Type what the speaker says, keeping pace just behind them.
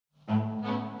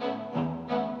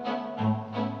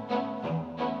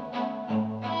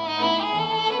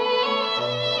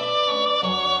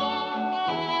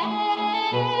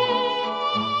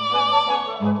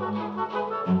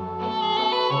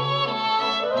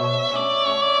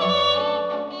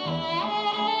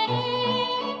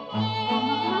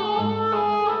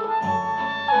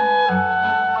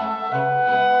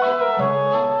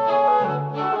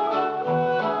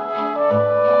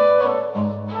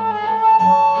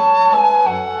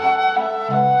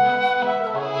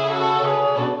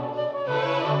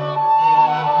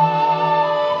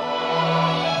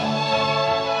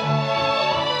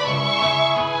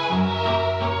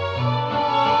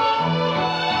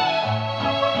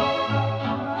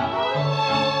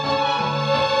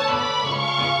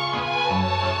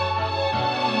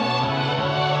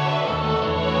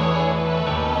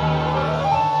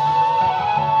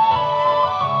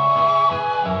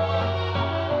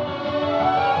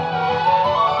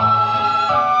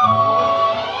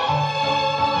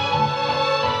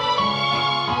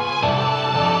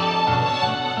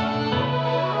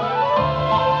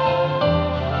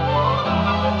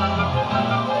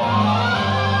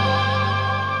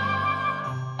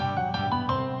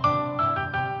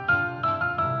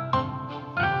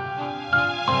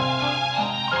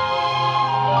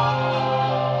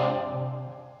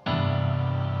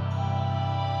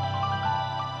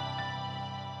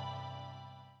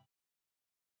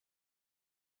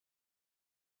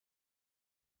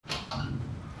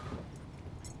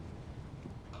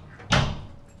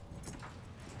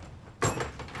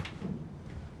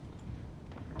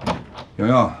洋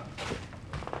洋，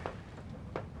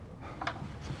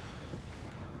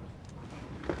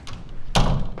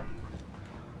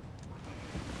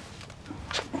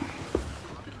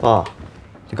爸，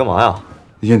你干嘛呀？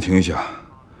你先停一下，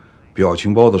表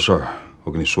情包的事儿，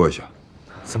我跟你说一下。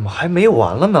怎么还没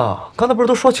完了呢？刚才不是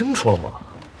都说清楚了吗？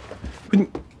不是你。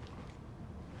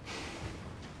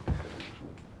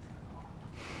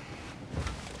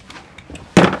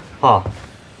 爸，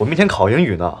我明天考英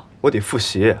语呢，我得复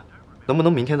习，能不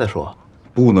能明天再说？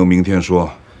不能明天说，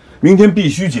明天必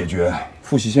须解决。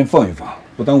复习先放一放，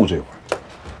不耽误这会儿。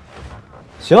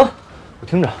行，我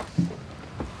听着。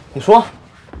你说，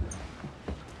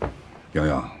洋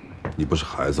洋，你不是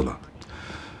孩子了，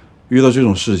遇到这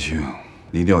种事情，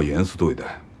你一定要严肃对待。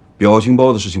表情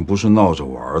包的事情不是闹着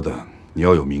玩的，你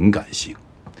要有敏感性。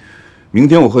明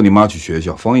天我和你妈去学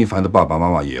校，方一凡的爸爸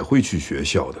妈妈也会去学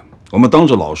校的。 我们当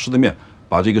着老师的面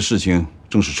把这个事情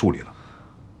正式处理了。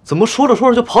怎么说着说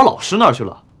着就跑老师那儿去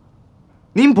了？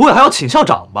您不会还要请校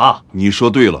长吧？你说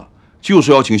对了，就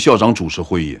是要请校长主持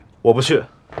会议。我不去，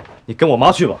你跟我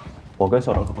妈去吧。我跟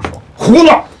校长可不熟。胡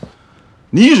闹！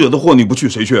你惹的祸你不去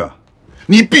谁去啊？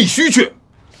你必须去。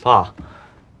爸，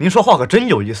您说话可真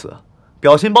有意思。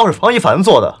表情包是方一凡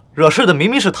做的，惹事的明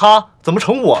明是他，怎么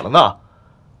成我了呢？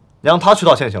你让他去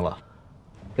道歉行了，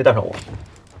别带上我。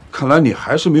 看来你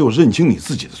还是没有认清你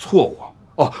自己的错误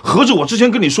哦，合着我之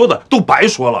前跟你说的都白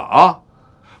说了啊！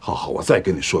好好，我再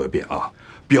跟你说一遍啊，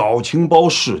表情包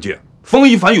事件，方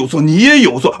一凡有错，你也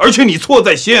有错，而且你错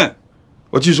在先。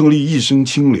我季胜利一身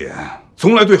清廉，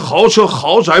从来对豪车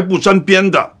豪宅不沾边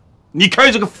的。你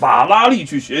开着个法拉利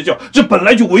去学校，这本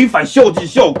来就违反校纪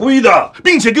校规的，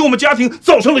并且给我们家庭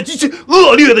造成了极其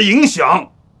恶劣的影响。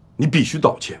你必须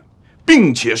道歉，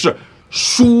并且是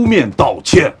书面道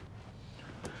歉。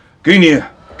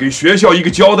 给学校一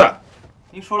个交代。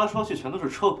您说来说去全都是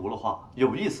车轱辘话，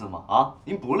有意思吗？啊，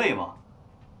您不累吗？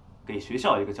给学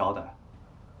校一个交代，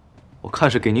我看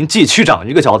是给您季区长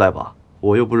一个交代吧。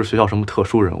我又不是学校什么特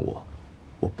殊人物，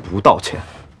我不道歉。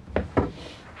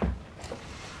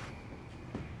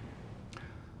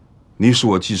你是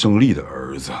我季胜利的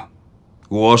儿子，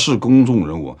我是公众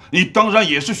人物，你当然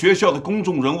也是学校的公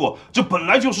众人物，这本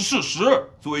来就是事实。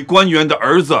作为官员的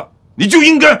儿子。 你就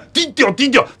应该低调，低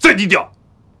调，再低调。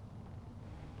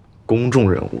公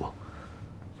众人物，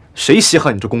谁稀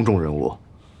罕你这公众人物？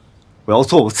我要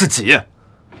做我自己。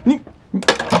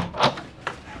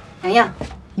洋洋，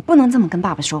你不能这么跟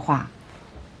爸爸说话。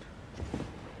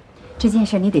这件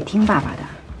事你得听爸爸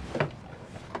的。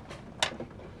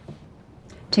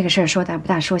这个事儿说大不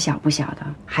大，说小不小的，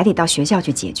还得到学校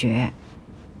去解决。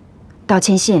道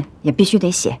歉信也必须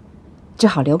得写，最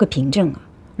好留个凭证啊。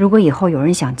 如果以后有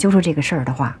人想揪出这个事儿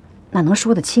的话，那能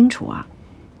说得清楚啊，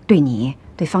对你、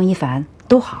对方一凡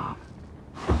都好。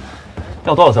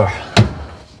要多少字儿？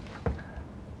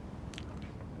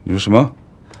你说什么？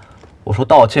我说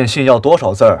道歉信要多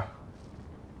少字儿？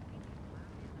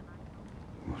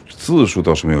字数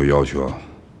倒是没有要求啊，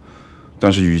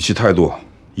但是语气态度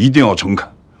一定要诚恳。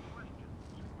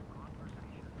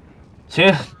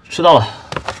行，知道了，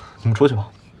你们出去吧。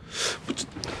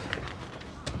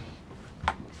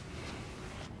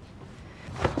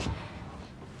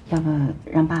要不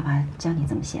让爸爸教你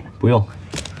怎么写吧？不用，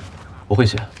我会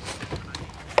写。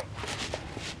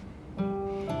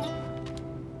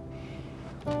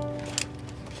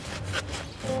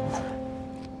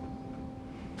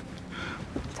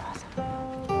走走，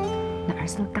那儿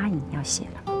子的答应你要写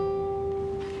了，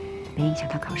别影响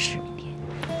他考试。明天，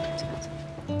走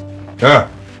走。哎，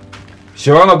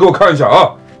写完了给我看一下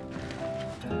啊。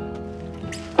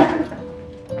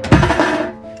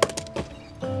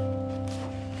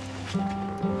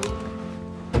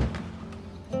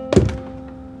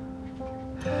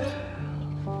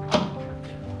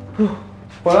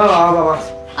 回来了啊，爸爸！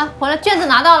啊，回来，卷子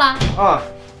拿到了。啊，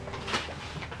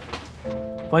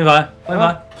方一凡，方一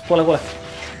凡，过来过来。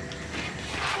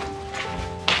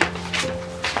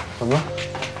怎么了？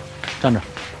站着。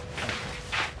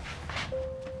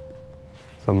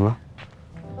怎么了？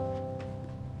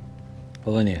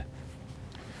我问你，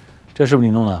这是不是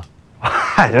你弄的？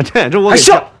哎呀，这我还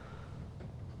笑？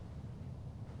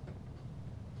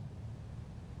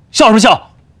笑什么笑？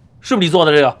是不是你做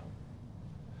的这个？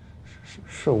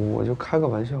 是，我就开个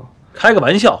玩笑。开个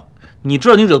玩笑，你知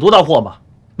道你惹多大祸吗？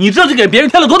你知道你给别人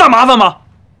添了多大麻烦吗？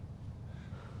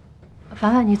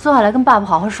凡凡，你坐下来跟爸爸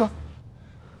好好说。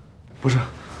不是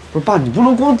爸，你不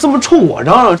能光这么冲我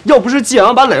嚷嚷。要不是季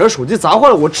阳把磊儿手机砸坏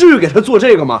了，我至于给他做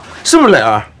这个吗？是不是磊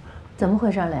儿？怎么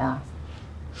回事，磊儿？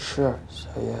是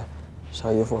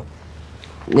小姨夫，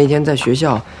那天在学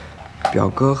校，表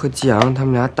哥和季阳他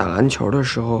们俩打篮球的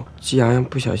时候，季阳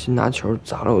不小心拿球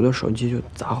砸了我的手机，就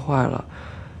砸坏了。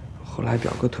后来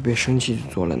表哥特别生气，就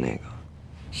做了那个。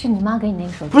是你妈给你那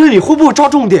个手机？不是，你会不会抓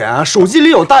重点啊？手机里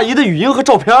有大姨的语音和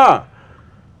照片。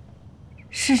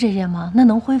是这件吗？那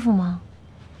能恢复吗？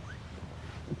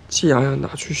季阳要拿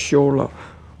去修了，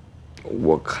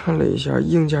我看了一下，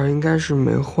硬件应该是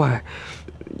没坏，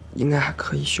应该还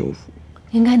可以修复。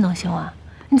应该能修啊！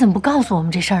你怎么不告诉我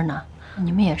们这事儿呢？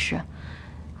你们也是，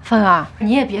方圆，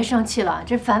你也别生气了。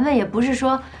这凡凡也不是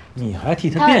说你还替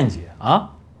他辩解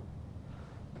啊？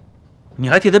你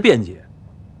还替他辩解？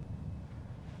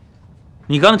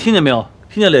你刚才听见没有？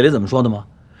听见磊磊怎么说的吗？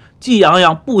季阳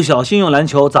阳不小心用篮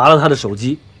球砸了他的手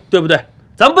机，对不对？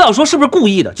咱不要说是不是故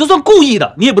意的，就算故意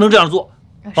的，你也不能这样做。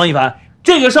方一凡，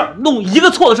这个事儿弄一个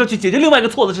错的事去解决另外一个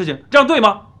错的事情，这样对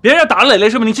吗？别人打了磊磊，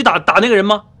是不是你去打那个人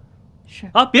吗？是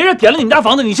啊，别人点了你们家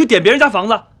房子，你去点别人家房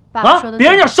子啊？别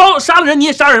人要杀了人，你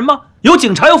也杀人吗？有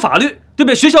警察有法律，对不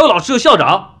对？学校有老师有校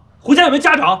长，回家有没有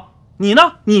家长？你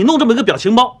呢？你弄这么一个表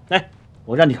情包，来，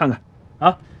我让你看看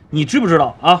啊，你知不知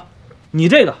道啊？你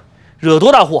这个惹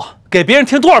多大祸，给别人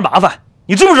添多少麻烦，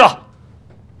你知不知道？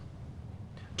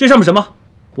这上面什么？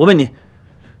我问你，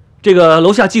这个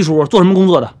楼下技术做什么工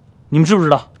作的？你们知不知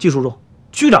道？技术中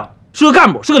区长是个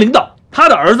干部，是个领导，他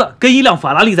的儿子跟一辆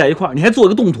法拉利在一块儿，你还做一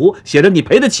个动图，写着你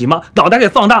赔得起吗？脑袋给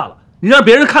放大了，你让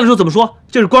别人看的时候怎么说？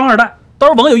这是官二代，到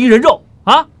时候网友一人肉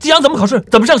啊！季阳怎么考试？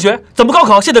怎么上学？怎么高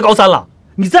考？现在高三了。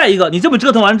你再一个，你这么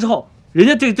折腾完之后，人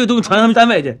家这东西传到他们单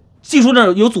位去，技术那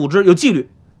儿有组织有纪律，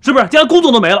是不是？将来工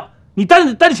作都没了，你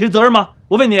担得起责任吗？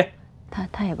我问你。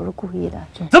他也不是故意的，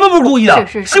怎么不是故意的？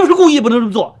是不是故意不能这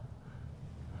么做？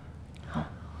好，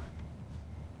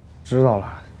知道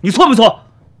了。你错没错？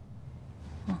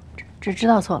只知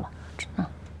道错了。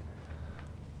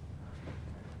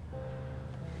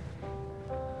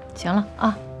行了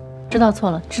啊，知道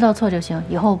错了，知道错就行，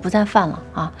以后不再犯了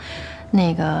啊。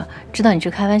那个知道你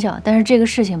是开玩笑，但是这个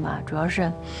事情吧，主要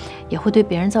是也会对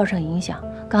别人造成影响。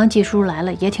刚刚季叔来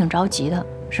了，也挺着急的，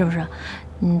是不是？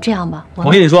这样吧，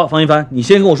我跟你说，方一凡，你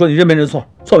先跟我说你认没认错，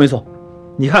错没错？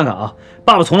你看看啊，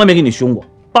爸爸从来没给你凶过，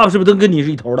爸爸是不是都跟你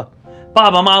是一头的？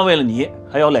爸爸妈妈为了你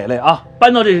还有磊磊啊，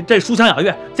搬到这书香雅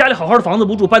苑，家里好好的房子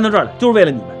不住，搬到这儿来就是为了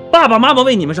你们。爸爸妈妈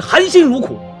为你们是含辛茹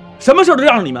苦，什么事都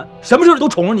让着你们，什么事都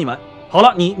宠着你们。好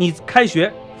了，你开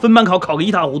学分班考个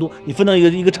一塌糊涂，你分到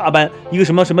一个差班，一个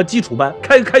什么基础班，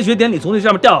开学典礼从这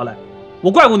上面掉下来，我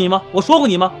怪过你吗？我说过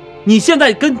你吗？你现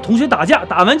在跟同学打架，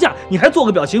打完架你还做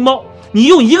个表情包，你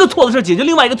用一个错的事解决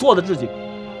另外一个错的事情。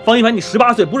方一凡，你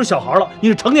18岁不是小孩了，你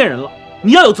是成年人了，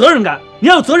你要有责任感，你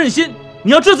要有责任心，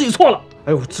你要知道自己错了。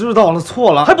哎，我知道了，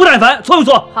错了，还不耐烦，错没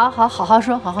错？好好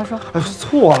说，好好说。哎，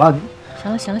错了。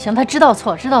行，他知道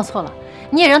错了，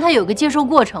你也让他有个接受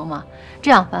过程嘛。这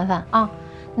样，凡凡啊，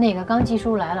那个刚季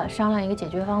叔来了，商量一个解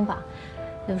决方法。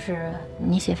就是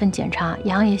你写份检查，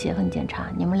杨也写份检查，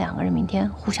你们2个人明天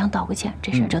互相道个歉，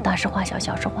这事就大事化小，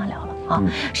小事化了了啊！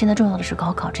现在重要的是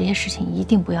高考，这些事情一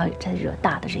定不要再惹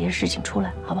大的这些事情出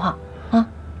来，好不好？啊！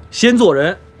先做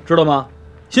人，知道吗？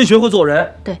先学会做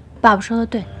人。对，爸爸说的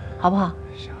对，好不好？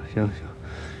行，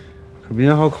可明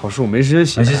天还有考试，我没时间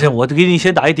写。行，我给你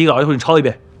先打一底稿，一会儿你抄一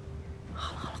遍。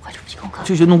好了，快去批功课，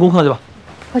去弄功课去吧。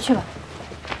快去吧。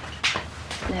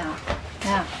对呀。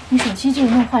你手机这个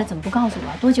弄坏了，怎么不告诉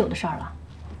我？多久的事儿了？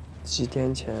几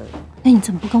天前。那你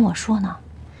怎么不跟我说呢？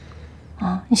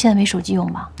啊，你现在没手机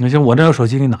用吧？那行，我这有手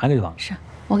机，给你拿一个就完了。是，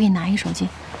我给你拿一个手机。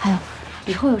还有，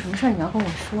以后有什么事儿你要跟我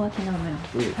说，听到没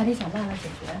有？还得想办法解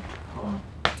决。好吧？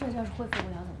这要是恢复不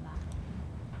了怎么办？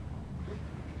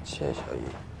谢谢小姨。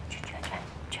去。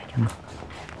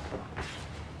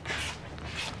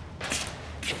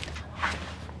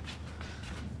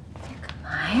你干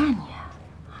嘛呀你？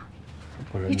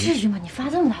你至于吗？你发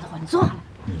这么大的火，你坐下来。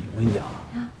我跟你讲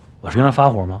啊，我是跟他发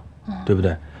火吗？对不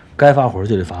对？该发火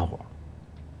就得发火，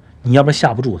你要不然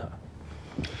吓不住他。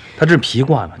他这是皮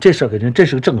惯了，这事儿给人这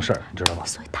是个正事儿，你知道吧？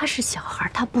所以他是小孩，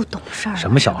他不懂事儿。什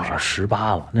么小孩？18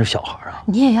了，那是小孩啊！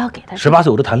你也要给他18岁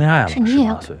我都谈恋爱了，是你也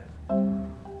要18岁。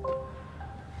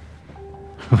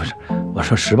不是，我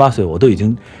说18岁我都已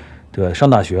经对吧上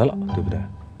大学了，对不对？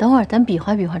等会儿咱比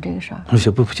划比划这个事儿。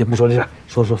行，不说这事儿，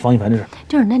说方一凡这事儿。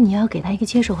就是那你要给他一个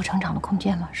接受和成长的空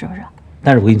间嘛，是不是？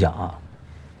但是我跟你讲啊，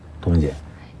童文姐，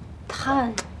他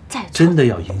再真的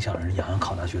要影响人杨洋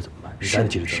考大学怎么办？你担得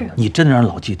起这责任？你真的让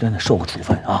老纪真的受个处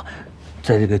分啊，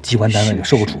在这个机关单位里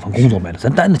受个处分，工作没了，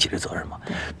咱担得起这责任吗？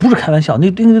不是开玩笑，那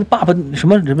爸爸什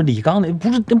么李刚那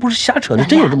不是瞎扯的，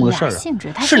真有这么个事儿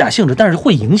啊。是俩性质，但是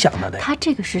会影响的。他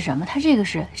这个是什么？他这个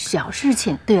是小事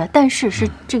情，对吧？但是是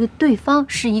这个对方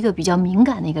是一个比较敏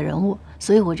感的一个人物，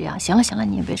所以会这样。行了行了，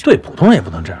你也别说。对，普通人也不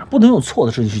能这样，不能用错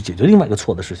的事情去解决另外一个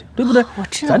错的事情，对不对？我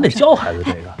知道，咱得教孩子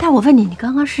这个。但我问你，你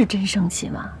刚刚是真生气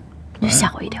吗？你就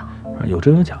吓我一跳。有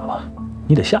真有假吧，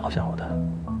你得吓唬吓唬他。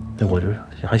那我这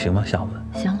还行吧，吓唬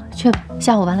他。行了，去吧，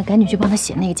吓唬完了赶紧去帮他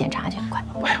写那个检查去，快！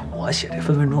哎呀，我写这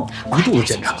分分钟一肚子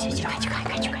检查。快去看。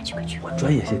我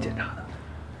专业写检查的。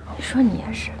你说你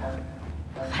也是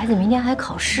的，孩子明天还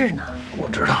考试呢。我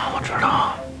知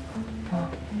道。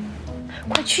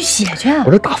快去写去！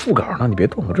我这打副稿呢，你别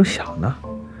动，我正想呢。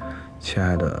亲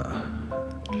爱的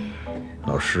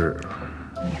老师，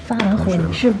你发完回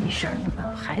没事没事，你把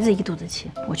孩子一肚子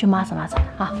气，我去抹擦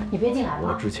啊！你别进来了。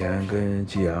我之前跟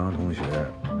季阳同学，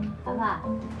凡凡，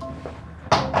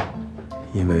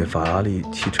因为法拉利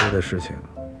汽车的事情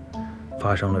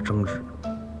发生了争执，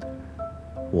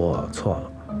我错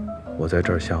了，我在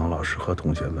这儿向老师和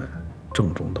同学们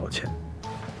郑重道歉。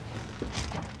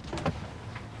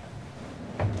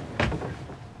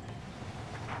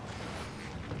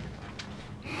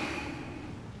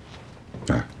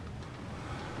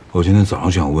我今天早上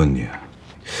就想问你，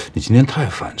你今天太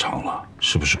反常了，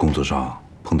是不是工作上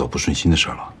碰到不顺心的事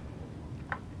了？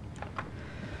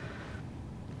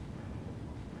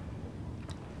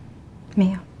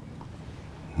没有。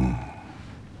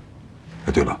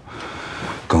哎，对了，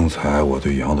刚才我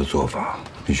对杨的做法，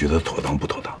你觉得妥当不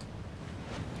妥当？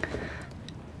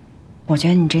我觉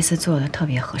得你这次做的特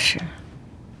别合适，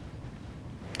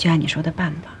就按你说的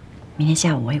办吧。明天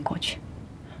下午我也过去。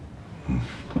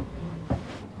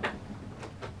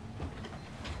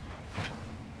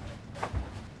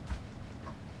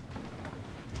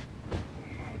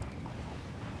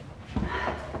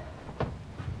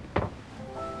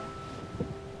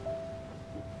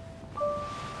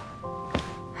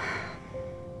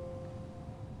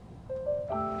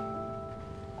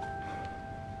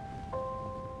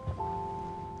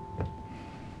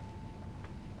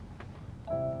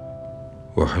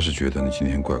我还是觉得你今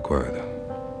天怪怪的。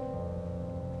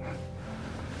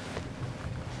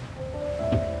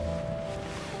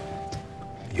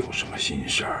有什么心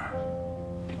事儿，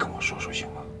你跟我说说行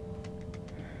吗？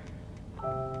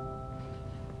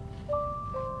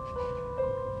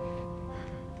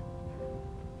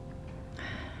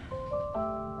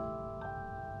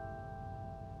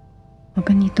我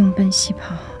跟你东奔西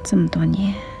跑这么多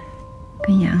年，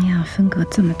跟洋洋分隔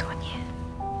这么多年，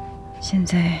现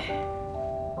在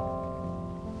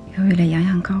又为了洋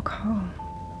洋高考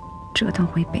折腾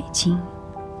回北京，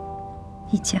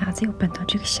一家子又奔到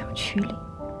这个小区里，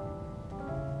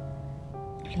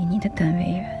离你的单位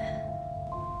远，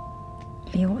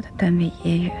离我的单位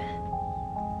也远，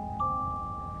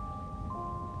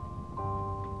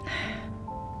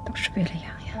都是为了洋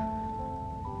洋。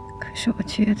可是我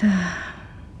觉得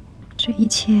这一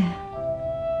切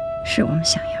是我们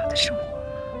想要的生活。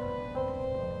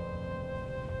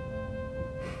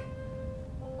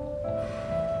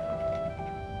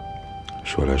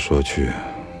说来说去，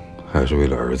还是为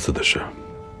了儿子的事。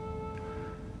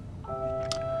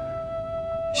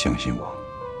相信我，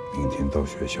明天到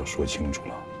学校说清楚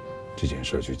了，这件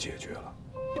事就解决了。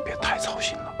你别太操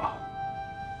心了啊。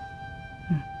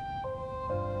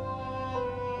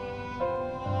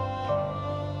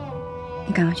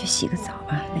你赶快去洗个澡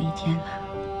吧，累一天了。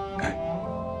哎。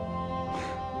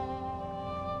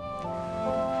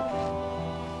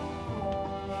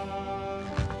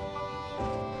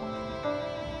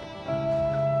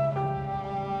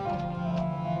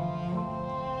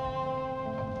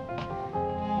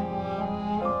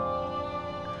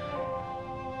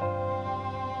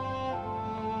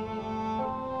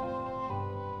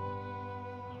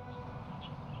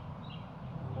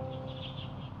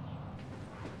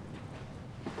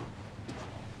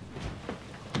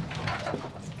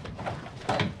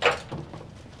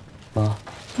妈，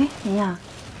哎，洋洋，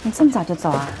你这么早就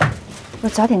走啊？我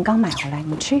早点刚买回来，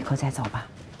你吃一口再走吧。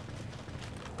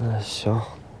行，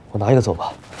我拿一个走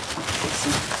吧。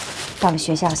行，到了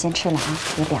学校先吃了啊，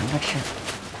别凉着吃。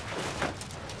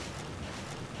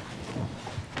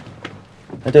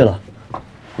哎，对了，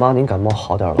妈，您感冒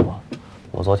好点了吗？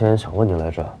我昨天想问您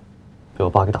来着，被我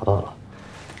爸给打断了。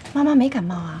妈妈没感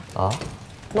冒啊。啊？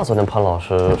那昨天潘老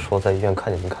师说在医院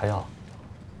看见您开药。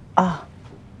啊。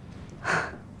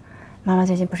妈妈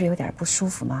最近不是有点不舒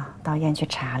服吗？到医院去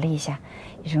查了一下，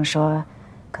医生说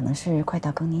可能是快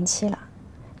到更年期了，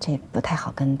这不太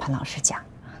好跟潘老师讲。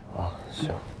啊，行，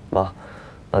妈，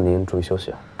那您注意休息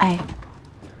啊。哎，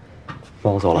那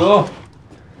我走了。哟，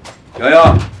洋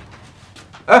洋，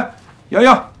哎，洋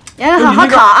洋，洋洋好好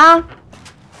考啊！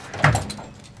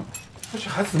这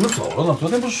孩子怎么走了呢？昨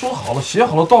天不是说好了，写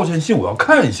好了道歉信，我要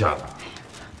看一下的。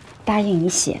答应你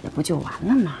写的不就完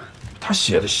了吗？他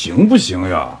写的行不行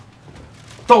呀？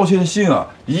道歉信啊，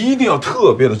一定要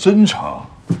特别的真诚。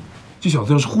这小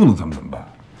子要是糊弄咱们怎么办？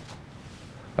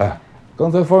哎，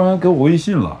刚才方圆给我微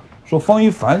信了，说方一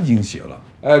凡已经写了。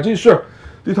哎，这事儿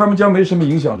对他们家没什么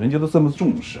影响，人家都这么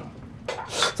重视，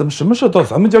怎么什么事到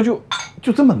咱们家就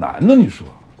这么难呢？你说？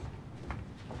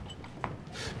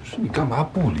说你干嘛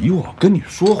不理我，跟你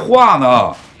说话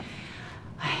呢？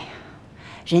哎呀，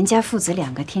人家父子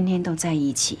两个天天都在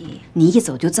一起，你一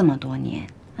走就这么多年，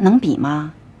能比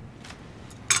吗？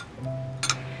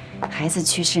孩子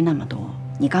去世那么多，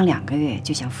你刚2个月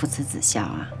就想父慈子孝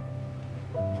啊？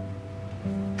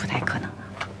不太可能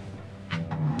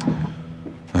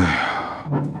啊！哎呀，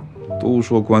都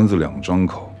说官司两张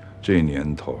口，这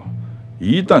年头，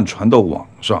一旦传到网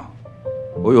上，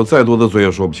我有再多的嘴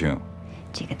也说不清。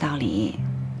这个道理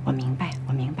我明白，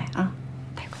我明白啊。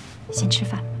太快，先吃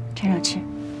饭吧，趁热吃。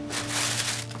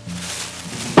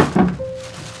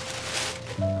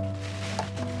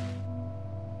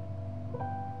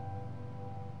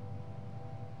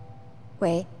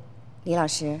喂，李老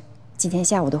师，今天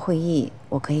下午的会议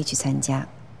我可以去参加，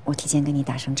我提前跟你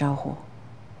打声招呼。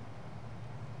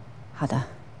好的，好，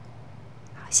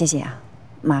谢谢啊，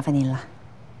麻烦您了。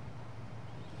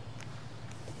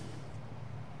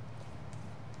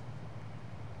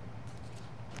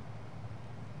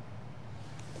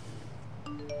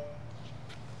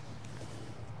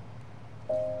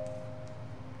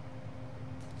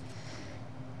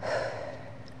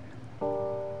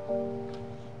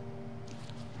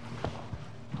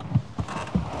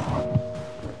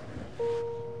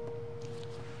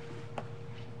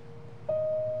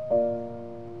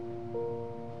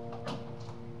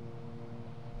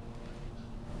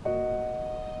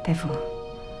大夫，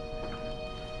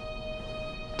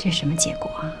这是什么结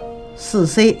果啊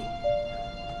？4C，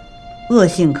 恶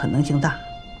性可能性大，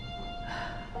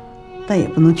但也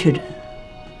不能确诊。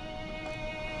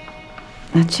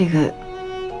那这个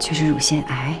就是乳腺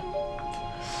癌？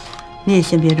你也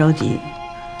先别着急，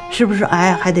是不是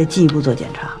癌还得进一步做检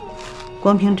查，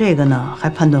光凭这个呢还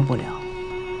判断不了。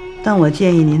但我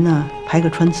建议您呢排个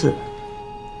穿刺，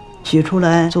取出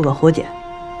来做个活检。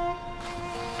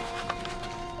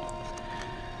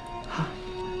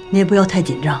你也不要太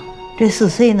紧张，这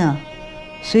4C 呢，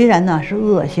虽然呢是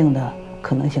恶性的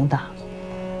可能性大，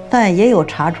但也有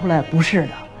查出来不是的，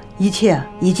一切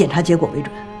以检查结果为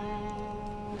准。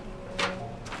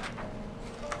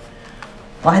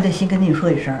我还得先跟你说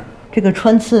一声，这个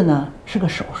穿刺呢是个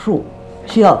手术，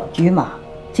需要局麻，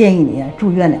建议你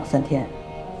住院2、3天。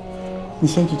你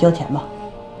先去交钱吧，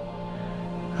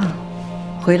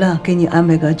回来给你安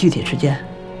排个具体时间。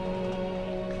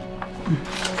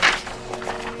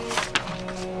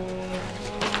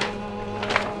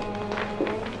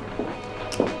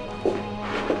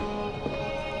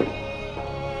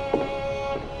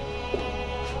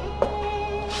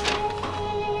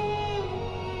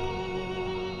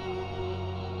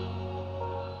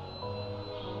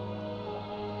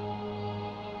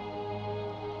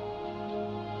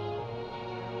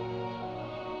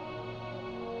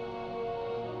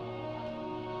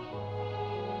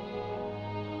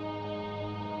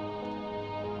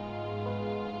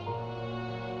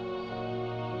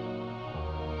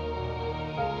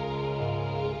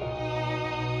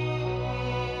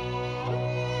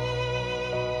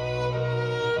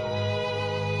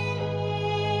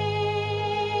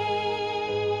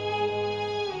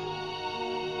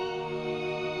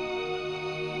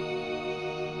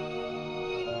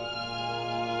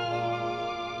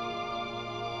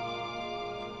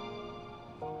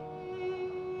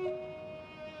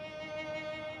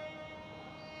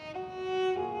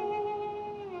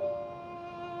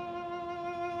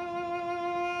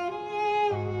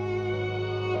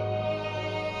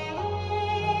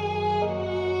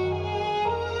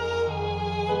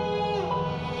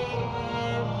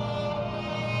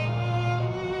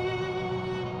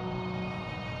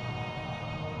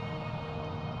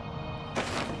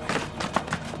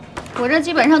我这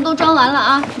基本上都装完了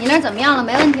啊，你那怎么样了？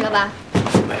没问题了吧？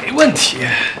没问题。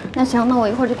那行，那我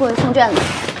一会儿就过去送卷子。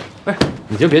不是，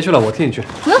你就别去了，我替你去。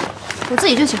不用，我自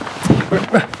己就行。不是，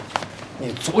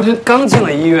你昨天刚进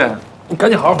了医院，你赶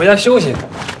紧好好回家休息。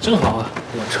正好啊，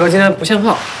我车今天不限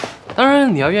号。当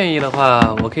然，你要愿意的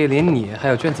话，我可以连你还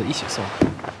有卷子一起送。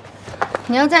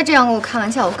你要再这样跟我开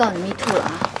玩笑，我告诉你 me too 了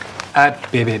啊！哎，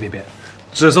别，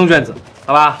只送卷子，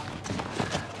好吧？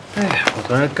哎，我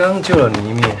昨天刚救了你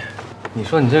一命。你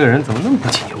说你这个人怎么那么不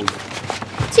解忧郁？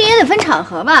这也得分场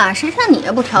合吧，谁像你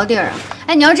这不挑地儿啊？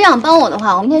哎，你要这样帮我的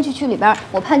话，我明天去区里边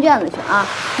我判卷子去啊，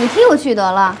你替我去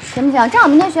得了，行不行？正好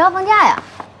明天学校放假呀。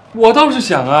我倒是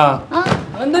想啊，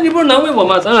那你不是难为我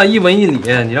吗？咱俩一文一理，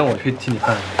你让我去替你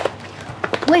看。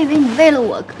我以为你为了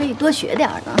我可以多学点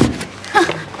呢。哼，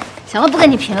行了，不跟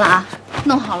你贫了啊！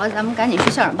弄好了，咱们赶紧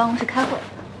去校长办公室开会。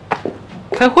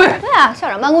开会？对啊，校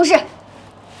长办公室。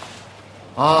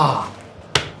啊，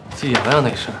季洋洋那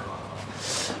事儿。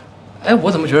哎，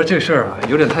我怎么觉得这事儿啊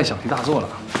有点太小题大做了？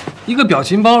一个表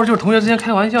情包就是同学之间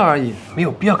开玩笑而已，没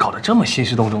有必要搞得这么兴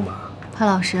师动众吧？潘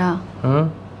老师，嗯，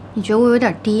你觉悟有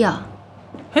点低啊。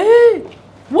哎，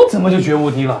我怎么就觉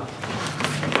悟低了？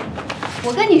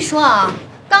我跟你说啊，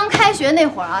刚开学那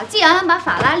会儿啊，季洋洋把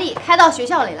法拉利开到学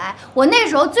校里来，我那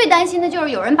时候最担心的就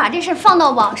是有人把这事放到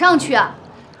网上去啊。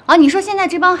你说现在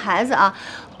这帮孩子啊，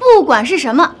不管是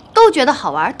什么都觉得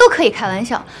好玩，都可以开玩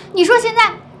笑。你说现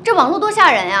在这网络多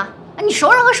吓人呀！你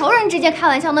熟人和熟人之间开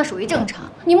玩笑那属于正常，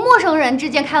你陌生人之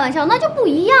间开玩笑那就不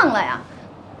一样了呀。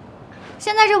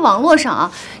现在这网络上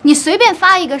啊，你随便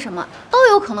发一个什么都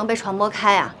有可能被传播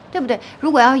开呀，对不对？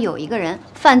如果要有一个人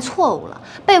犯错误了，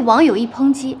被网友一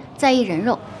抨击，再一人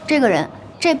肉，这个人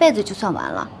这辈子就算完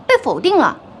了，被否定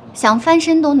了，想翻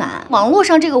身都难。网络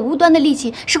上这个无端的戾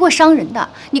气是会伤人的，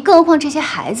你更何况这些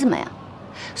孩子们呀。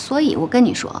所以我跟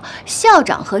你说，校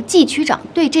长和季区长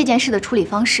对这件事的处理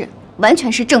方式完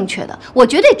全是正确的，我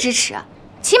绝对支持啊！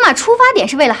起码出发点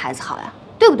是为了孩子好呀，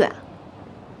对不对？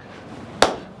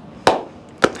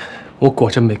我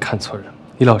果真没看错人，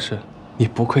李老师，你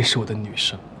不愧是我的女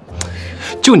生。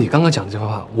就你刚刚讲的这番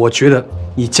话，我觉得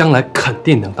你将来肯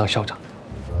定能当校长。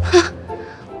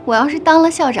我要是当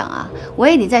了校长啊，我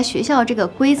也得在学校这个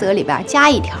规则里边加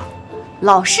一条，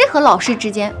老师和老师之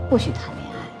间不许谈恋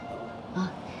爱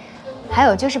啊。还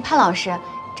有就是潘老师，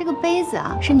这个杯子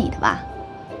啊是你的吧？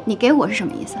你给我是什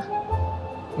么意思？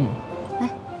来，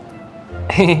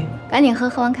嘿嘿，赶紧喝，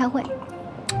喝完开会。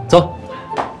走。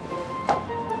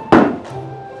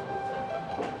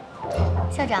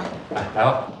校长，来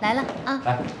吧，来了啊！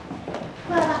来，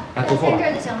过来吧，来，都坐吧。这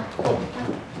儿就行了。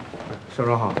校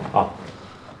长好。好。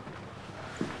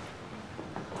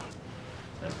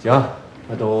行，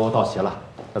那都到齐了，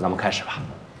那咱们开始吧。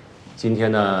今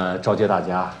天呢，召集大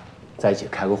家在一起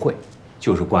开个会，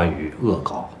就是关于恶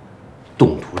搞、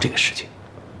动图这个事情。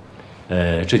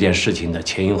这件事情的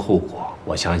前因后果，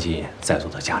我相信在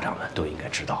座的家长们都应该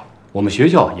知道了。我们学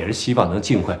校也是希望能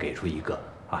尽快给出一个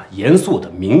严肃的、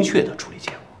明确的处理结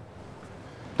果。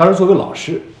当然，作为老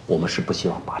师，我们是不希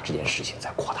望把这件事情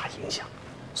再扩大影响，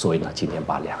所以呢，今天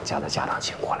把两家的家长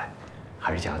请过来，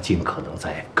还是想尽可能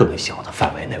在更小的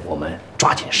范围内，我们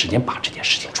抓紧时间把这件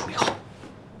事情处理好。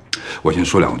我先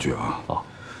说两句啊。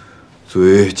作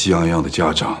为季洋洋的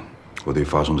家长，我对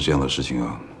发生了这样的事情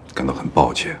感到很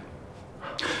抱歉。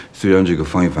虽然这个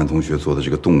方一凡同学做的这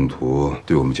个动图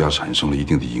对我们家产生了一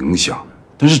定的影响，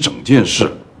但是整件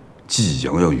事季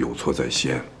洋洋有错在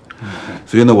先，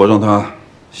所以呢，我让他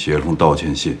写了封道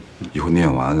歉信，一会儿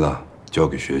念完了交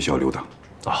给学校留档。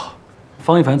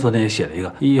方一凡昨天也写了一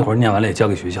个，一会儿念完了也交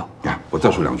给学校。我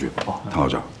再说两句，唐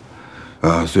校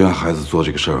长，虽然孩子做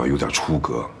这个事儿有点出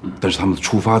格，但是他们的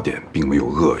出发点并没有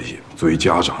恶意。作为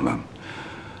家长呢，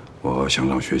我想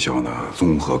让学校呢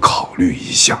综合考虑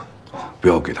一下，不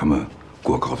要给他们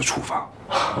过高的处罚。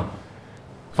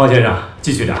方先生、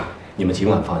季局长，你们尽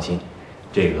管放心，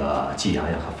这个季洋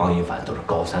洋和方一凡都是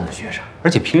高3的学生，而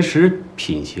且平时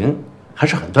品行还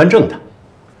是很端正的。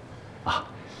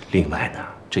另外呢，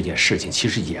这件事情其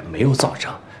实也没有造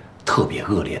成特别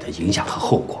恶劣的影响和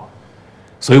后果，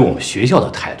所以我们学校的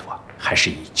态度还是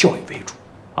以教育为主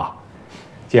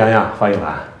季洋洋、方一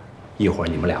凡，一会儿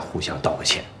你们俩互相道个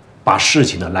歉，把事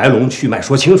情的来龙去脉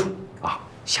说清楚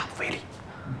下不为例。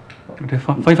这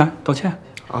方一凡道歉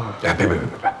别，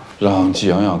让季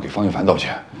洋洋给方一凡道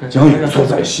歉。季洋洋有错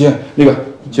在先。那个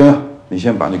季洋洋，你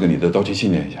先把你的道歉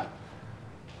信念一下，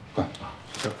快。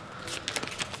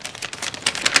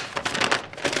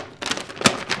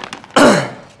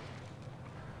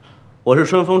我是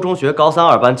春风中学高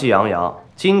3 2班季洋洋，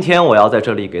今天我要在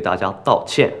这里给大家道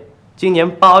歉。今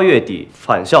年8月底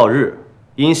返校日，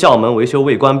因校门维修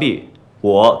未关闭，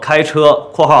我开车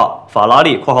（括号法拉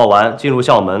利）（括号完）进入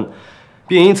校门，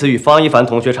并因此与方一凡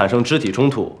同学产生肢体冲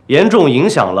突，严重影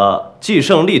响了季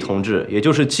胜利同志，也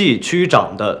就是季区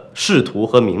长的仕途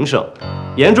和名声，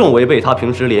严重违背他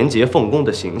平时廉洁奉公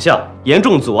的形象，严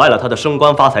重阻碍了他的升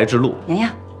官发财之路。洋洋。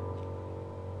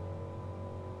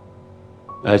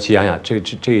季洋洋，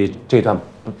这段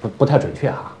不太准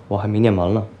确我还没念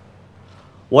完呢。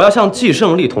我要向季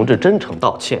胜利同志真诚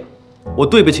道歉，我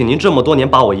对不起您这么多年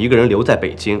把我一个人留在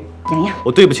北京。洋洋，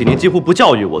我对不起您几乎不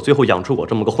教育我，最后养出我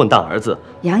这么个混蛋儿子。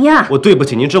洋洋，我对不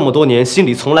起您这么多年心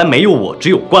里从来没有我，只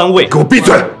有官位。给我闭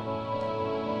嘴！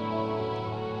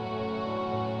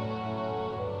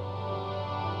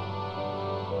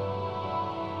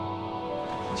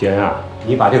既然啊，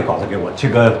你把这个稿子给我，这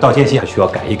个道歉信还需要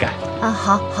改一改。啊，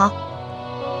好好。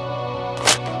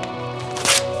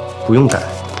不用改，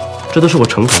这都是我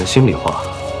诚恳的心里话，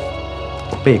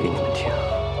我背给你们听。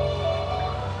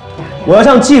我要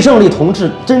向季胜利同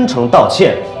志真诚道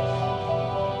歉，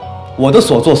我的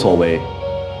所作所为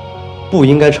不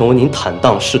应该成为您坦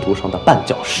荡仕途上的绊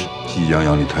脚石。季洋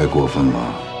洋，你太过分了。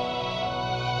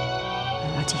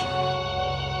老季，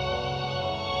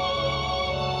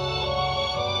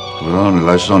我让你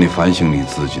来是让你反省你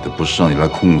自己的，不是让你来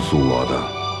控诉我的。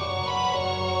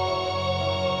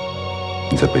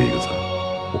你再背一个字。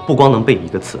我不光能背一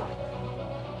个字，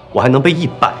我还能背100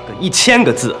个、1000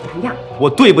个字。我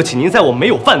对不起您，在我没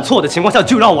有犯错的情况下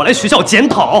就让我来学校检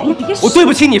讨。我对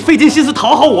不起你，费尽心思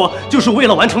讨好我，就是为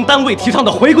了完成单位提倡的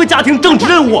回归家庭政治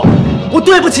任务。我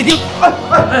对不起您。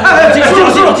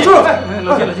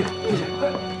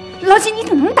老季，你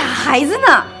怎么能打孩子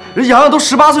呢？人洋洋都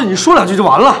18岁，你说2句就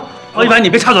完了。王一凡，你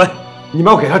别插嘴。你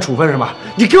们要给他处分是吧？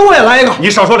你给我也来一个。你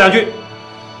少说2句。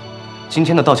今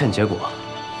天的道歉结果，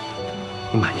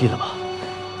你满意了吧？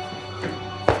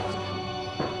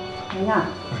洋洋，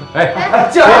哎，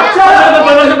这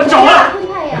走了。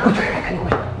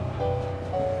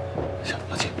行，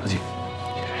老季，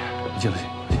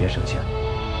别生气啊。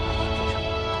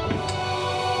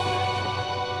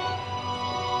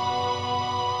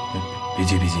别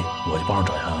急，我去帮着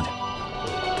找洋洋去。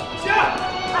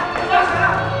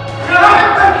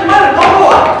你慢点，帮我！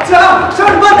行，你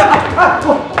慢点。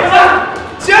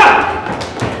行。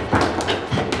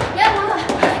杨妈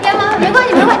妈，没关系，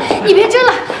你别追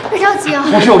了，别着急啊。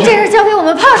这事交给我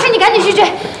们，潘老师，你赶紧去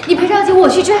追。你别着急，我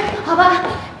去追，好吧？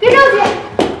别着急。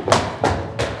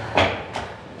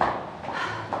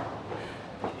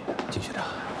季学长，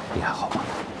你还好吗？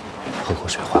喝口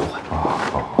水缓缓。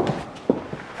好。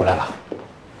回来了。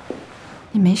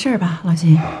你没事吧，老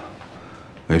季？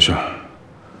没事。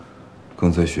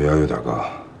刚才血压有点高。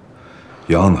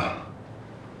杨呢？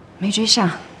没追上。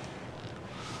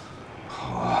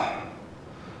好啊，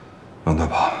让他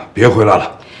跑，别回来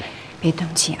了。别动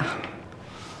气啊，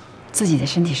自己的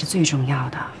身体是最重要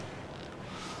的。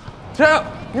加油！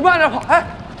你慢点跑。哎，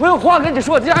我有话跟你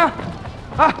说，加油！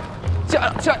哎，加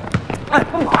油！哎，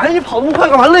干嘛呀？你跑那么快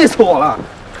干嘛？累死我了！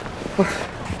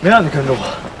没让你跟着我。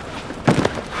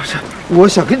不是，我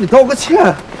想跟你道个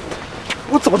歉。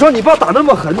我早知道你爸打那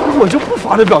么狠，我就不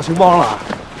发这表情包了。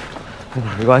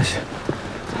没关系。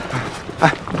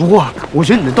哎，不过我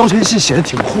觉得你的道歉信写的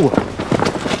挺酷的。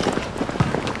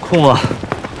酷吗？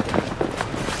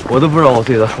我都不知道我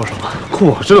自己在说什么。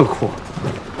酷，真的酷。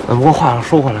不过话又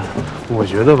说回来，我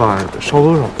觉得吧，稍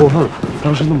微有点过分了。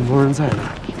当时那么多人在那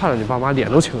儿，看着你爸妈脸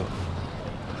都青了。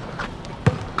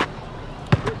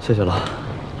谢谢了。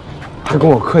还跟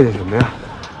我客气什么呀？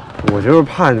我就是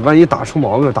怕你万一打出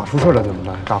毛病、打出事了怎么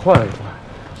办？打坏了怎么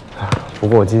办？不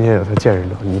过我今天有才见识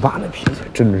到，你爸那脾气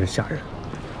真的是吓人。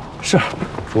是，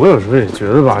我有时候也觉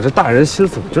得吧，这大人心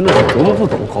思真的是琢磨不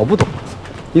懂、搞不懂。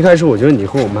一开始我觉得你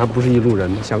和我们还不是一路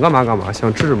人呢，想干嘛干嘛，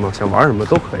想吃什么、想玩什么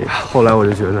都可以。后来我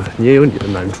就觉得你也有你的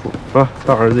难处，是吧？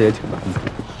当儿子也挺难的。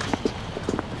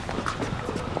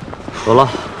走了。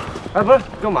哎，不是，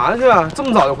干嘛去啊？这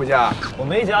么早就回家？我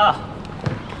没家。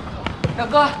大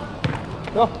哥。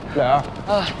哟，磊儿。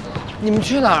你们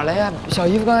去哪儿了呀？小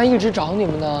姨夫刚才一直找你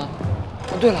们呢。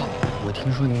哦，对了，我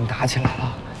听说你们打起来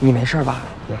了，你没事吧？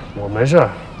我没事。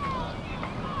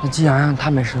那季洋洋他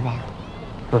没事吧？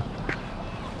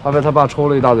他被他爸抽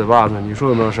了一大嘴巴子，你说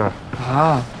有没有事？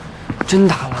啊，真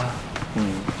打了？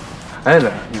哎，磊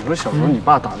儿，你说小时候你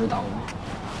爸打没打过？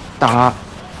打，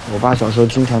我爸小时候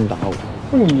经常打我。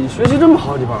你学习这么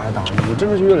好，你爸还打你？我真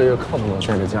的是越来越看不懂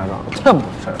现在的家长，太不懂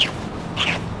事儿。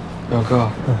表哥，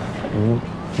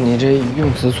你这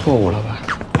用词错误了吧？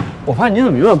我发现你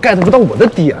怎么永远 get 不到我的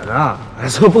点啊！哎，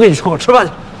算了，不跟你说，我吃饭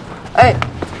去。哎，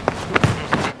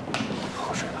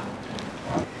喝水吧。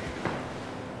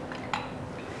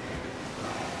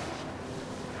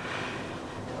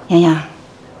洋洋，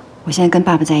我现在跟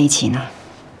爸爸在一起呢。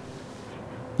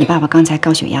你爸爸刚才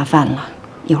高血压犯了，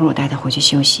一会儿我带他回去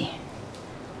休息。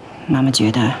妈妈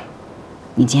觉得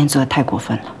你今天做的太过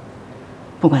分了，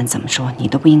不管怎么说，你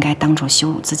都不应该当众羞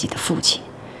辱自己的父亲。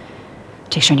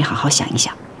这事儿你好好想一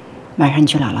想，晚上你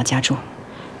去姥姥家住，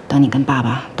等你跟爸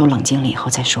爸都冷静了以后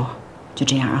再说。就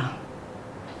这样啊。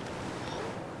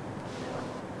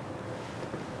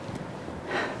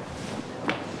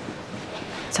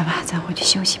走吧，咱回去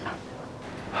休息吧。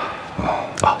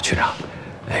区长，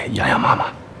洋洋妈妈，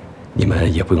你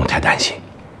们也不用太担心。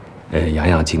洋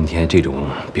洋今天这种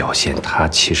表现，他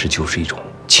其实就是一种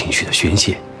情绪的宣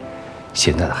泄。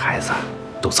现在的孩子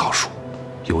都早熟，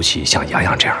尤其像洋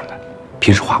洋这样的，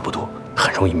平时话不多，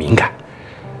很容易敏感。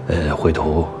回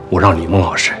头我让李梦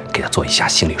老师给他做一下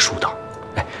心理疏导。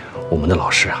哎，我们的老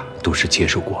师啊，都是接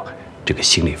受过这个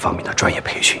心理方面的专业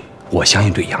培训，我相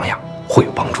信对洋洋会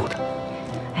有帮助的。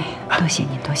哎，多谢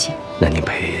您，多谢。那您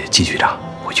陪季局长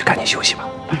回去赶紧休息吧。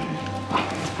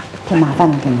挺麻烦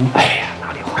的，给您。哎呀，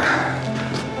哪里好。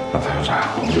那蔡校长，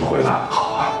我们就回来了。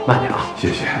好啊，慢点啊。谢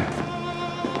谢。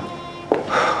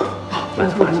慢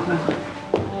走，慢走。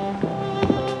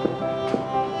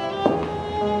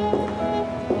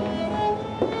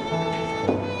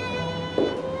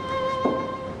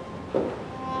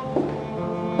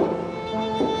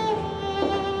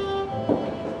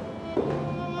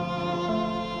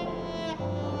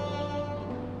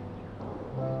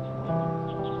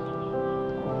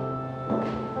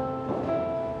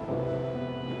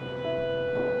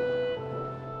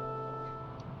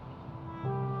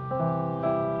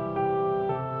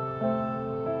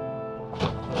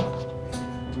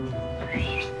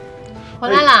回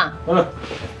来啦？嗯。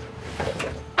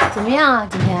怎么样啊？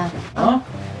今天啊，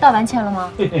道完歉了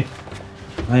吗？嘿嘿。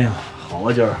哎呀，好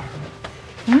啊，今儿。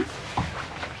嗯。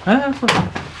哎，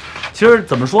其实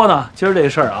怎么说呢？今儿这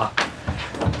事儿啊，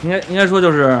应该说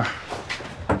就是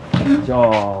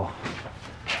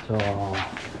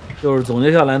就是总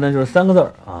结下来呢，就是3个字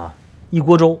儿啊，一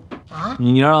锅粥啊。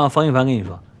你让方一凡跟你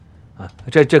说，啊，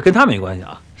这跟他没关系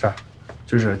啊。是，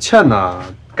就是歉呢，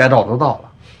该到都到了。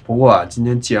不过啊，今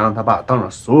天季阳他爸当着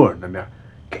所有人的面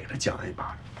给了季阳一巴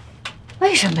掌。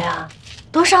为什么呀？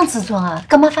多伤自尊啊！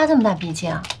干嘛发这么大脾气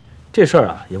啊？这事儿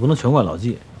啊，也不能全怪老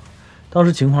季。当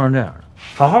时情况是这样的，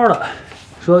好好的，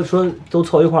说都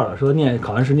凑一块了，说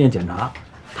考完试念检查，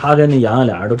他跟那洋洋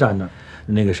俩人都站那儿，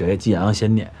那个谁季洋洋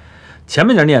先念，前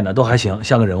面点念的都还行，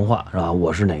像个人话是吧？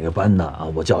我是哪个班的啊？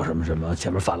我叫什么什么？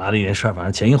前面法拉利那事儿，反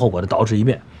正前因后果的捯饬一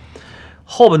遍。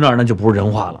后边那儿呢就不是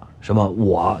人话了，什么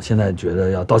我现在觉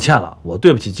得要道歉了，我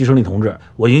对不起季胜利同志，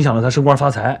我影响了他升官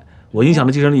发财，我影响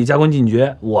了季胜利加官进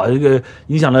爵，我这个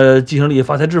影响了季胜利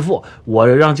发财致富，我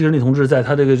让季胜利同志在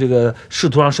他这个仕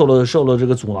途上受了这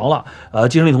个阻挠了。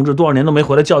季胜利同志多少年都没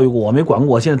回来教育过我，没管过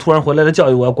我，现在突然回来了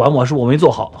教育我，要管我是我没做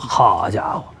好。好家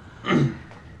伙，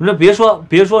你说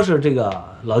别说是这个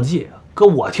老季，搁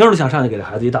我听着都想上去给这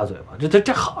孩子一大嘴巴，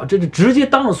这好，这直接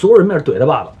当着所有人面怼他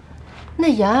爸了。那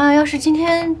洋洋要是今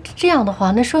天这样的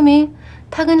话，那说明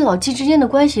他跟老季之间的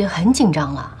关系很紧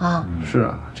张了啊。是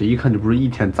啊，这一看就不是一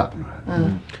天攒出来的。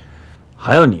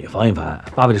还有你方一凡，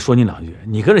爸爸得说你2句，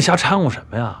你跟着瞎掺和什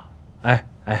么呀？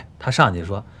哎，他上去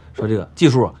说这个季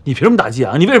叔，你凭什么打季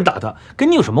阳？你为什么打他？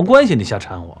跟你有什么关系？你瞎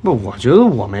掺和？不，我觉得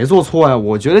我没做错呀。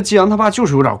我觉得季阳他爸就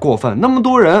是有点过分，那么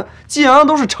多人，季阳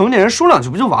都是成年人，说2句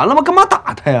不就完了吗？干嘛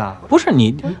打他呀？不是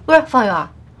你，不是方圆。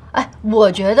哎，我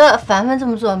觉得凡凡这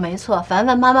么做没错，凡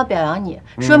凡妈妈表扬你，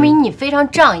说明你非常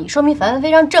仗义，说明凡凡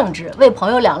非常正直，为朋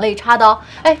友两肋插刀。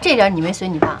哎，这点你没随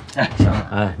你爸。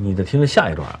哎，你得听着下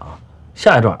一段啊，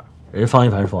下一段人方一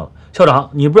凡说了，校长，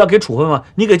你不是要给处分吗？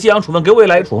你给季阳处分，给我也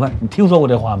来一处分，你听说过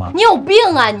这话吗？你有病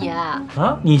啊你！啊，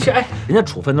你这人家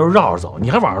处分都是绕着走，你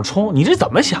还往上冲，你这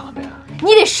怎么想的呀？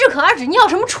你得适可而止，你要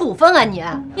什么处分啊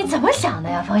你怎么想的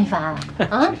呀，方一凡？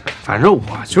啊，反正我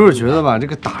就是觉得吧，这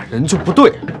个打人就不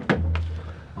对。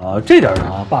这点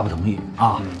呢，爸爸同意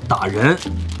啊，打人。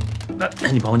那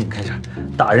你帮我拧开一下，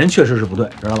打人确实是不对，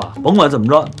知道吧？甭管怎么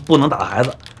着，不能打孩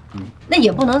子。那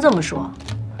也不能这么说，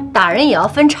打人也要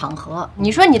分场合。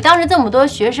你说你当着这么多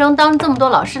学生，当着这么多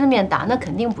老师的面打，那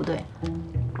肯定不对。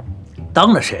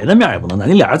当着谁的面也不能打，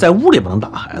你俩人在屋里不能打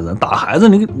孩子，打孩子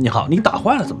你好，你打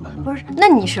坏了怎么办？不是，那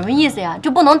你什么意思呀？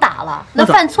就不能打了？那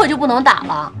犯错就不能打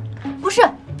了？不是，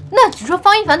那只说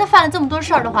方一凡他犯了这么多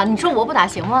事儿的话，你说我不打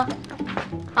行吗？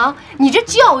啊，你这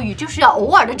教育就是要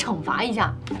偶尔的惩罚一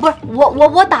下。不是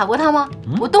我打过他吗？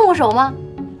我动过手吗？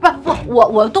不是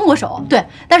我动过手，对，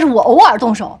但是我偶尔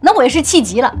动手，那我也是气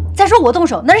急了。再说我动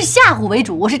手那是吓唬为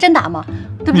主，我是真打吗？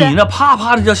对不对？你那啪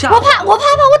啪的叫吓唬。我啪，我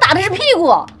打的是屁股，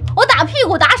我打屁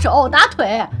股、打手、打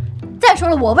腿。再说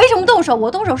了，我为什么动手？我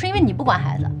动手是因为你不管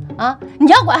孩子啊，你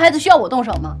要管孩子需要我动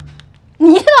手吗？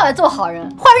你一天到晚做好人，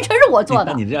坏人全是我做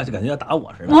的。你这样就感觉要打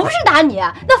我似的。我不是打你，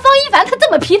那方一凡他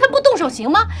这么皮，他不动手行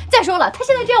吗？再说了，他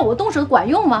现在这样我动手管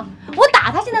用吗？我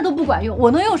打他现在都不管用，我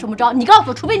能用什么招？你告诉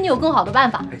我，除非你有更好的办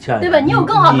法，对吧？你有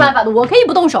更好的办法的，我可以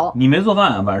不动手。你没做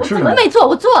饭啊？晚上吃什么？我怎么没做？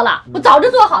我做了，我早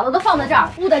就做好了，都放在这儿，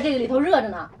捂在这个里头热着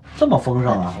呢。这么丰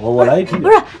盛啊！我来一瓶。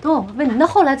不是，等我问你，那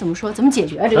后来怎么说？怎么解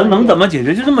决这个？咱能怎么解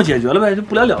决？就这么解决了呗，就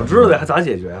不了了之了呗，还咋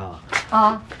解决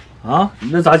啊？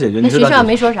那咋解决？那学校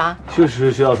没说啥？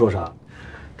学校说啥？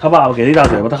他爸爸给他一大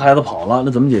嘴巴，他孩子跑了，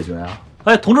那怎么解决呀？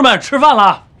哎，同志们，吃饭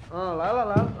了。来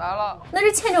了。那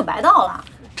这歉就白道了。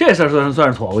这事儿算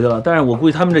是妥过去了。但是我估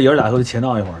计他们这爷俩会钱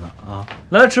闹一会儿呢啊！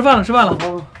来，吃饭了，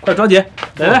快着急，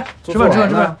来，吃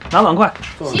饭，拿碗筷。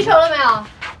洗手了没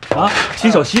有？啊，洗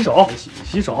手。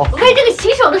我跟这个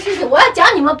洗手的事情，我要讲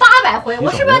你们800回，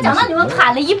我是不是要讲到你们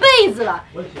喊了一辈子了？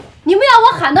你们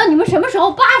要我喊到你们什么时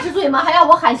候？80岁吗？还要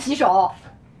我喊洗手？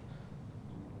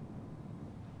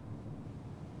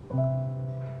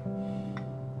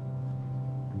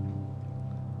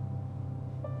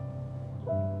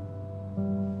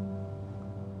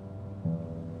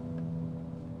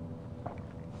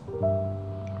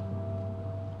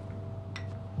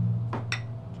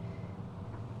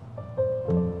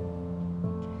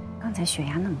刚才血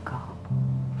压那么高，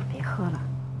别喝了。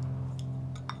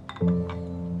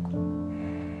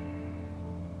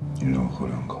你让我喝2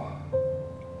口，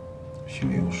心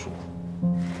里有数。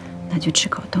那就吃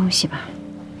口东西吧，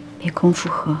别空腹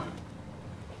喝。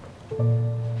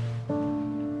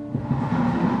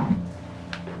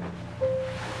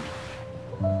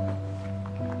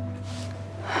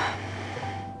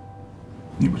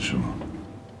你不吃吗？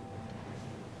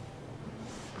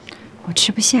我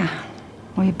吃不下。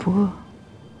我也不饿。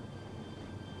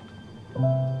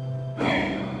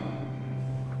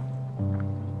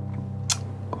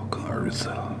我跟儿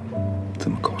子怎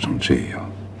么搞成这样？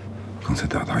刚才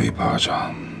打他1巴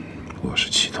掌，我是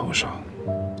气头上，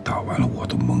打完了我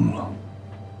都懵了。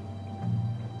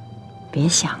别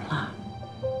想了，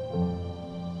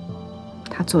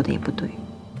他做的也不对。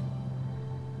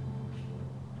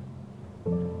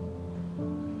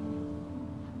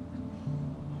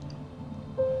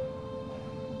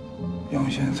杨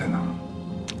现在在哪？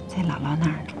在姥姥那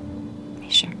儿呢，没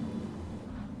事。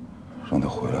让他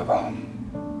回来吧，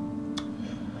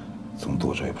总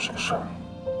躲着也不是个事儿。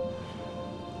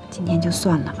今天就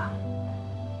算了吧，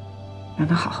让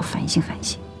他好好反省反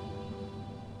省。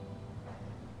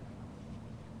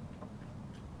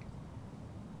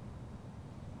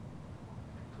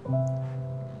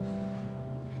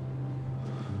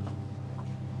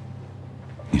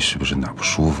你是不是哪儿不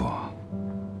舒服啊？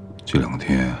这2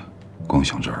天光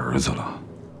想着儿子了，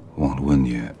忘了问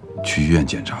你去医院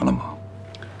检查了吗？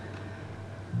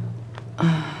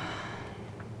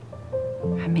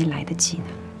还没来得及呢，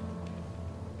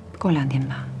过2天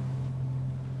吧。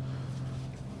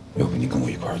要不你跟我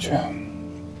一块儿去？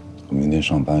我明天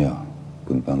上班呀，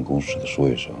跟办公室的说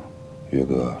一声，约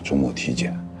个周末体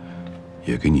检，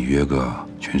也给你约个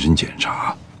全身检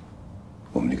查。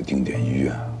我们那个定点医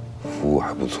院服务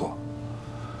还不错，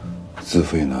自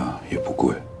费呢也不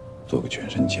贵，做个全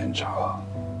身检查，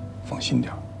放心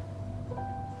点儿。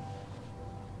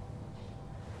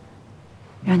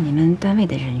让你们单位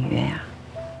的人约呀，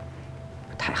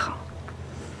不太好。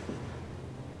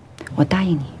我答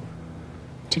应你，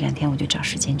这2天我就找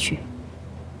时间去。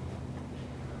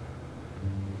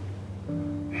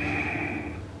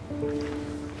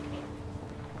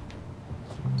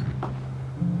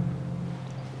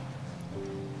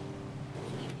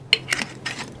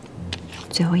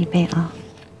最后一杯啊！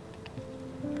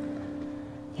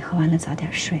你喝完了早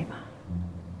点睡吧，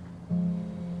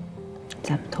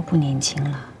咱们都不年轻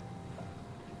了。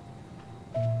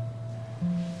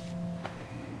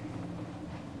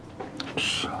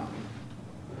是啊，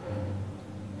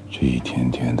这一天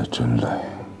天的真累。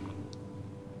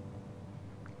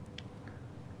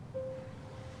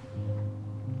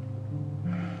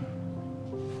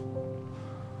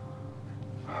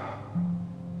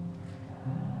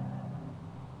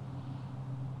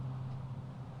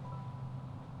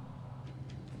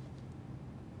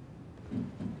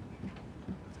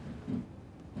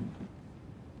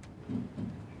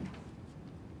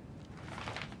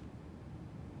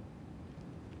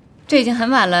这已经很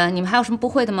晚了，你们还有什么不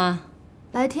会的吗？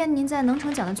白天您在能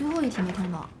城讲的最后一题没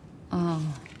听懂。哦，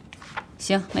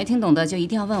行，没听懂的就一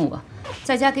定要问我，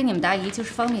在家给你们答疑就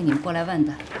是方便你们过来问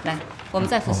的。来，我们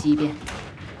再复习一遍。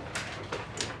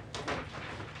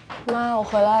妈，我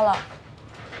回来了。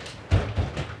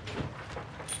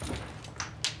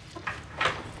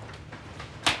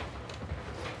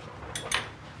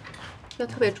要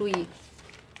特别注意。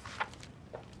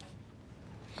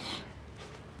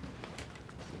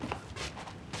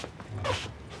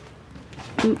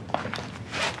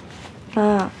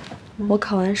妈，我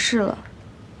考完试了。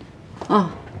哦。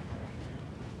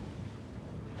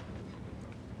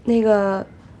那个，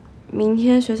明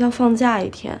天学校放假1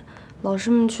天，老师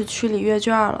们去区里阅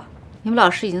卷了。你们老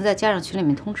师已经在家长群里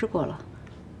面通知过了。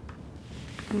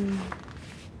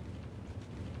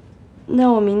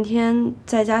那我明天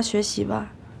在家学习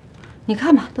吧。你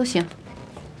看吧，都行。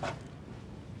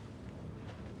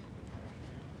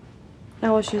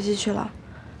那我学习去了。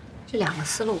这2个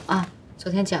思路啊，昨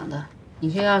天讲的，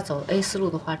你这要走 A 思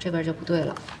路的话，这边就不对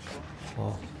了。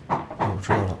哦，我知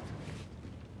道了。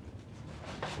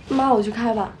妈，我去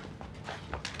开吧。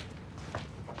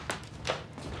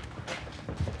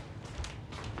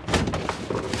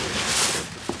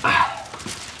爸，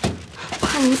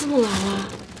你怎么来了？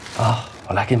啊，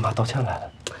我来给你妈道歉来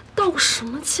了。道什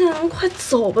么歉？快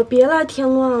走吧，别来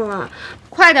添乱了。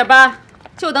快点吧，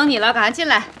就等你了，赶快进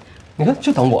来。你看，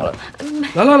就等我了。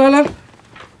来。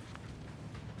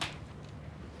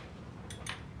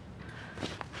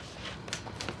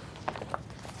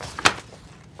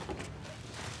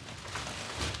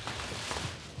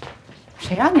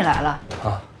谁让你来了？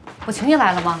啊，我请你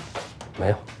来了吗？没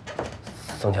有，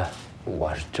宋倩，我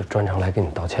就专程来给你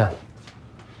道歉了。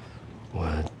我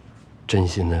真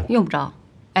心的。用不着。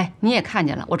哎，你也看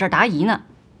见了，我这儿答疑呢。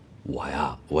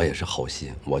我也是好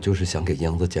心，我就是想给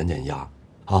英子减减压，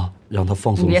啊，让她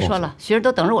放松。你别说了，学生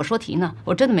都等着我说题呢，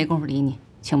我真的没工夫理你，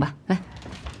请吧，来。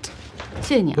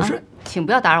谢谢你啊，不是，请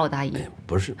不要打扰我答疑。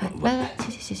不是，来，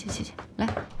谢谢，来。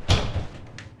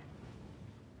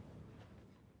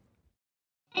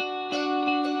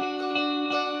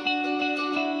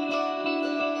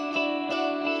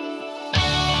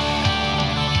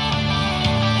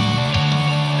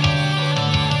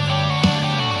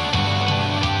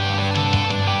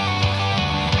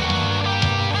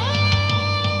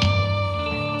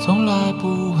从来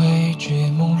不畏惧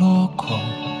梦落空，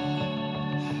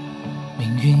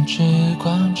命运之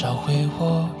光召回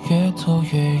我，越挫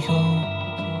越勇。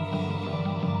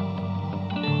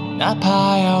哪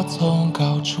怕要从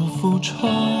高处俯冲，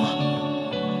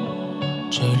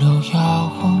坠落摇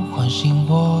晃唤醒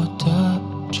我的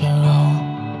真容。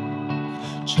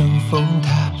乘风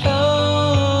踏浪，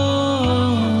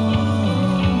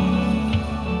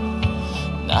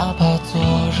哪怕昨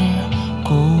日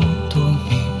孤独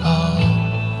迷茫，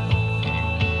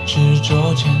执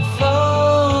着前方，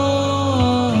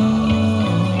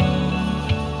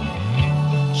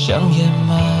像野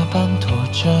马般拖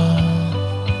着，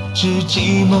直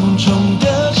击梦中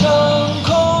的长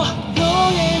空。如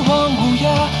一望无涯，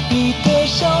你的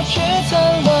笑却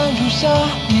灿烂如霞，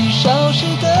年少时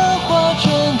的话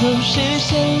全都实现